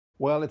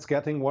Well, it's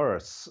getting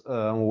worse.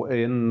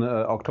 In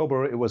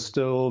October, it was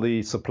still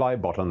the supply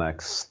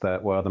bottlenecks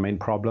that were the main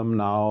problem.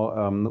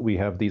 Now we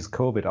have these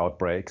COVID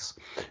outbreaks.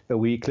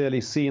 We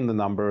clearly see in the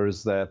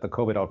numbers that the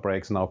COVID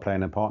outbreaks now play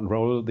an important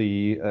role.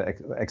 The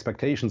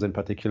expectations, in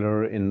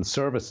particular in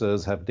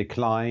services, have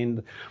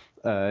declined.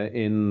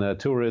 In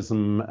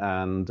tourism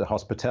and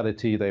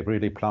hospitality, they've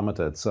really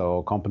plummeted.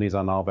 So companies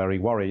are now very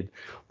worried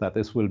that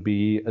this will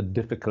be a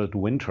difficult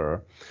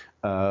winter.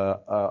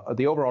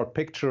 The overall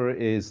picture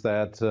is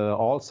that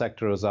all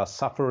sectors are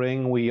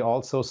suffering. We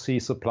also see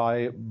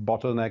supply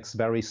bottlenecks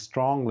very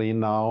strongly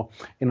now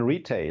in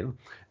retail.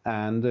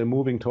 And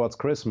moving towards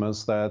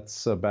Christmas,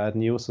 that's bad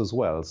news as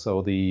well.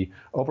 So the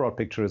overall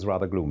picture is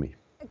rather gloomy.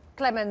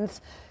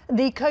 Clemens,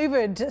 the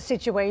COVID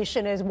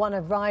situation is one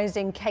of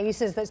rising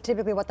cases. That's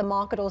typically what the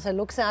market also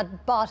looks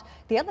at. But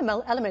the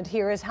other element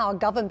here is how a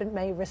government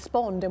may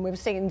respond. And we've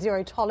seen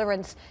zero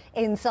tolerance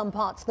in some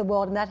parts of the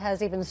world, and that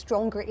has even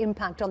stronger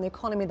impact on the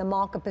economy, the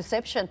market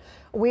perception.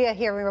 We are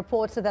hearing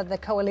reports that the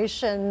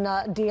coalition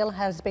deal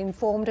has been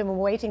formed, and we're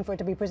waiting for it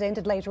to be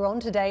presented later on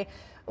today.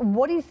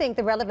 What do you think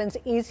the relevance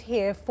is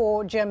here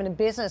for German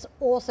business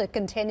also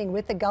contending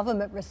with the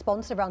government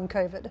response around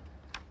COVID?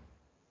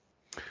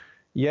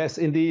 Yes,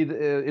 indeed,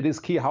 it is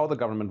key how the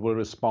government will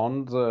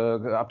respond.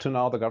 Up to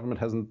now, the government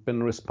hasn't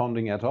been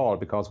responding at all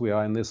because we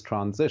are in this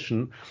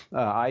transition.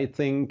 I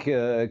think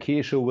a key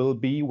issue will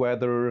be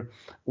whether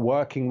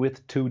working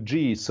with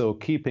 2G, so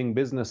keeping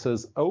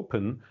businesses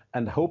open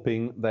and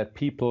hoping that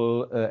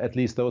people, at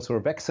least those who are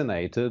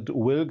vaccinated,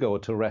 will go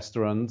to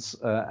restaurants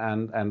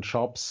and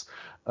shops.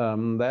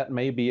 That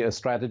may be a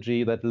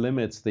strategy that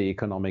limits the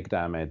economic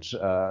damage.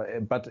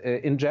 But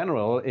in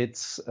general,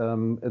 it's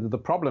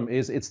the problem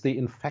is it's the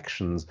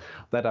infections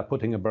that are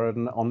putting a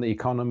burden on the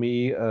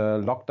economy.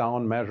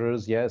 Lockdown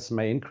measures, yes,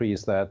 may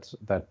increase that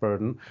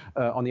burden.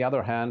 On the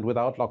other hand,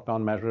 without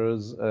lockdown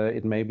measures,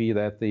 it may be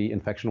that the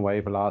infection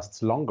wave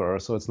lasts longer.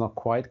 So it's not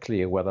quite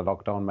clear whether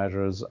lockdown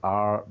measures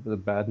are the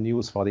bad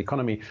news for the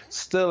economy.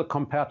 Still,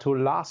 compared to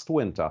last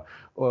winter,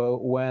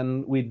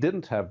 when we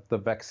didn't have the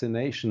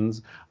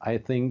vaccinations, I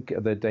think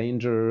the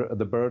danger,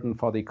 the burden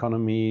for the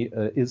economy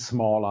is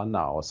smaller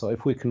now. So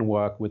if we can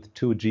work with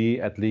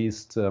 2G, at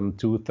least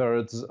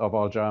 2/3 of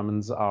all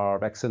Germans are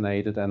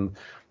vaccinated, and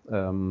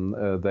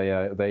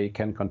they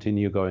can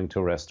continue going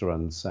to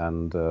restaurants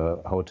and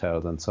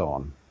hotels and so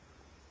on.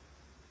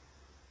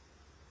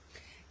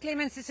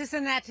 Clemens, this is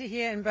Annette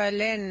here in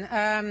Berlin.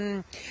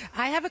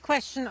 I have a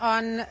question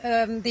on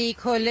the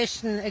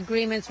coalition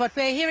agreements. What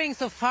we're hearing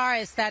so far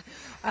is that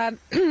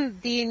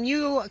the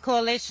new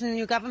coalition,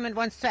 new government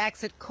wants to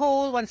exit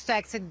coal, wants to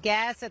exit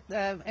gas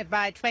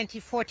by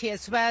 2040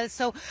 as well.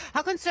 So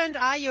how concerned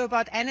are you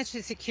about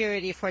energy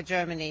security for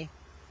Germany?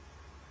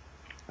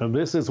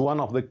 This is one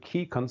of the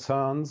key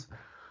concerns.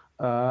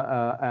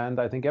 And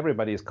I think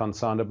everybody is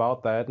concerned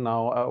about that.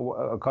 Now,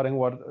 according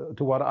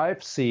to what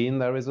I've seen,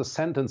 there is a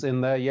sentence in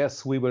there,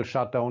 yes, we will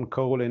shut down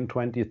coal in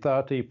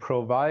 2030,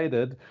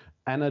 provided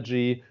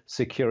energy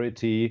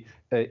security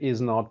is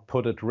not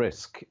put at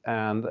risk.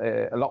 And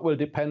a lot will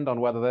depend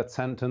on whether that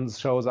sentence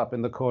shows up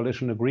in the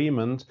coalition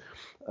agreement,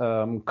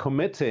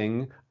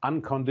 committing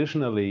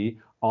unconditionally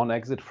on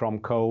exit from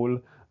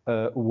coal.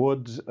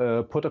 Would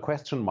put a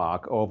question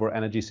mark over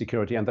energy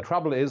security. And the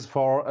trouble is,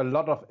 for a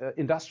lot of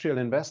industrial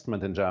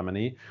investment in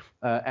Germany,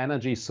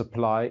 energy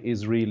supply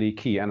is really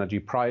key, energy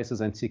prices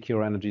and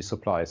secure energy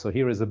supply. So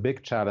here is a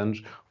big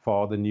challenge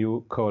for the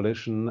new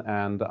coalition,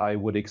 and I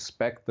would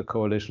expect the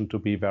coalition to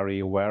be very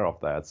aware of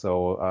that.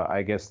 So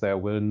I guess there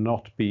will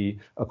not be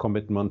a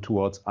commitment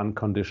towards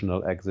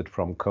unconditional exit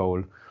from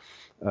coal.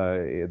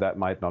 That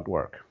might not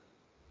work.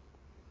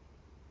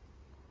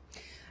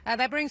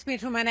 That brings me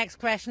to my next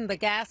question, the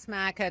gas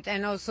market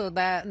and also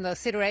the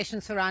situation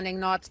surrounding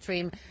Nord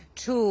Stream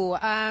 2.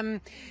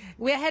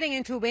 We're heading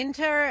into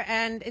winter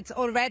and it's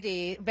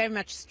already very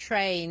much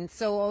strained.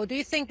 So do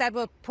you think that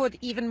will put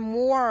even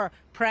more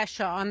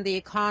pressure on the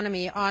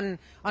economy, on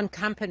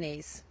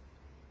companies?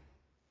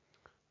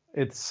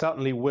 It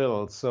certainly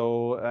will.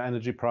 So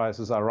energy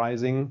prices are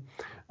rising,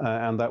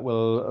 and that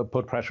will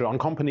put pressure on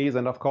companies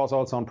and, of course,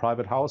 also on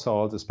private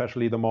households,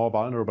 especially the more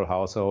vulnerable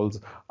households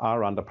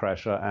are under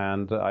pressure.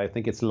 And I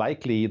think it's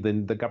likely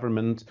the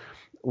government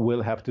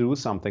will have to do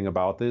something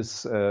about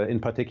this, in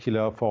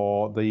particular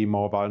for the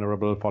more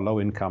vulnerable, for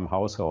low-income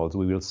households.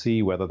 We will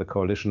see whether the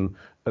coalition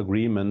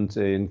agreement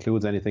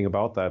includes anything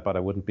about that, but I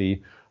wouldn't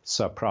be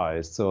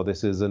surprised. So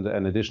this is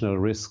an additional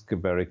risk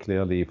very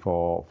clearly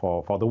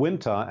for the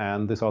winter,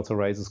 and this also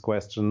raises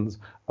questions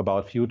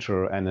about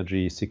future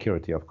energy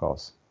security, of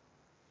course.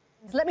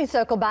 Let me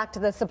circle back to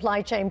the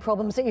supply chain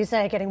problems that you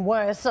say are getting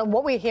worse. So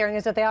what we're hearing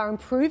is that they are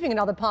improving in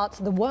other parts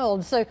of the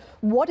world. So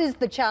what is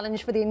the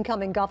challenge for the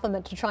incoming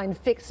government to try and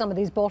fix some of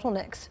these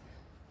bottlenecks?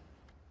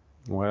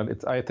 Well,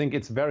 I think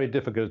it's very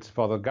difficult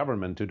for the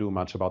government to do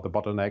much about the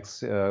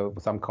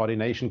bottlenecks. Some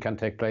coordination can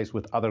take place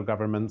with other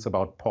governments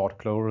about port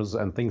closures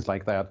and things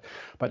like that.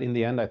 But in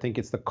the end, I think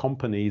it's the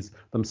companies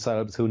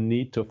themselves who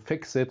need to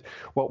fix it.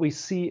 What we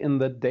see in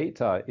the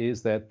data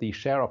is that the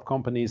share of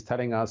companies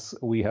telling us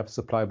we have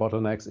supply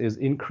bottlenecks is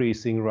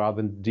increasing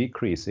rather than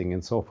decreasing.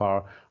 And so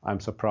far,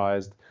 I'm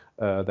surprised.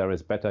 There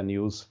is better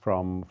news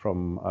from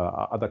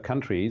other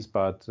countries,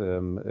 but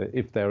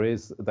if there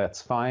is,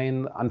 that's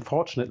fine.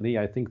 Unfortunately,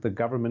 I think the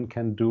government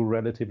can do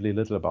relatively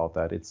little about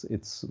that.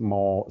 It's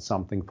more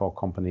something for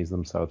companies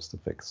themselves to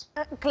fix.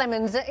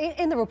 Clemens,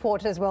 in the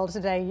report as well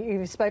today,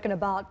 you've spoken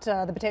about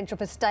the potential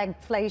for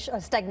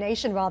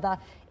stagnation rather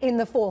in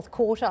the fourth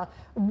quarter.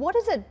 What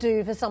does it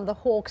do for some of the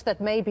hawks that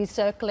may be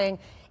circling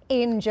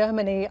in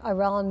Germany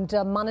around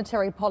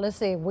monetary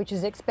policy, which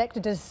is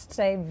expected to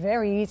stay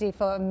very easy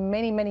for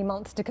many, many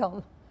months to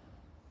come?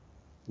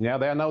 Yeah,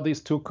 there are now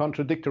these two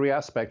contradictory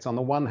aspects. On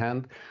the one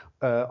hand,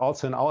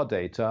 also in our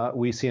data,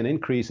 we see an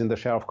increase in the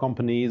share of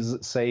companies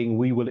saying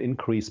we will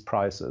increase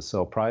prices.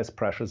 So price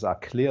pressures are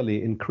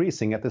clearly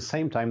increasing. At the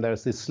same time,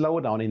 there's this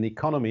slowdown in the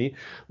economy,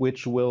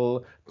 which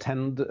will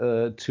tend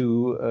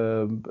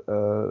to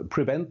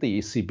prevent the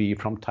ECB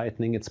from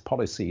tightening its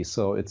policy.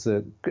 So it's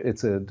a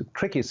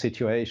tricky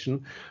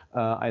situation.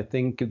 I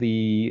think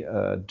the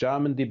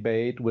German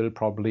debate will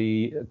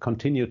probably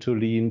continue to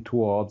lean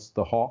towards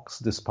the hawks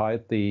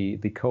despite the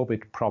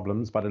COVID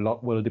problems, but a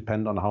lot will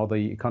depend on how the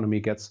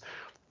economy gets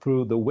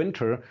through the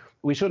winter.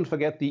 We shouldn't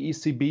forget the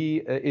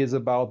ECB is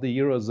about the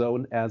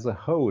Eurozone as a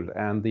whole,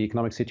 and the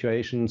economic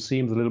situation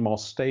seems a little more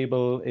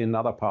stable in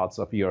other parts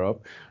of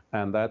Europe,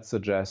 and that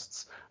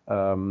suggests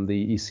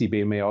the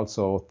ECB may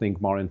also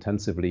think more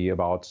intensively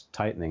about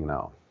tightening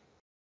now.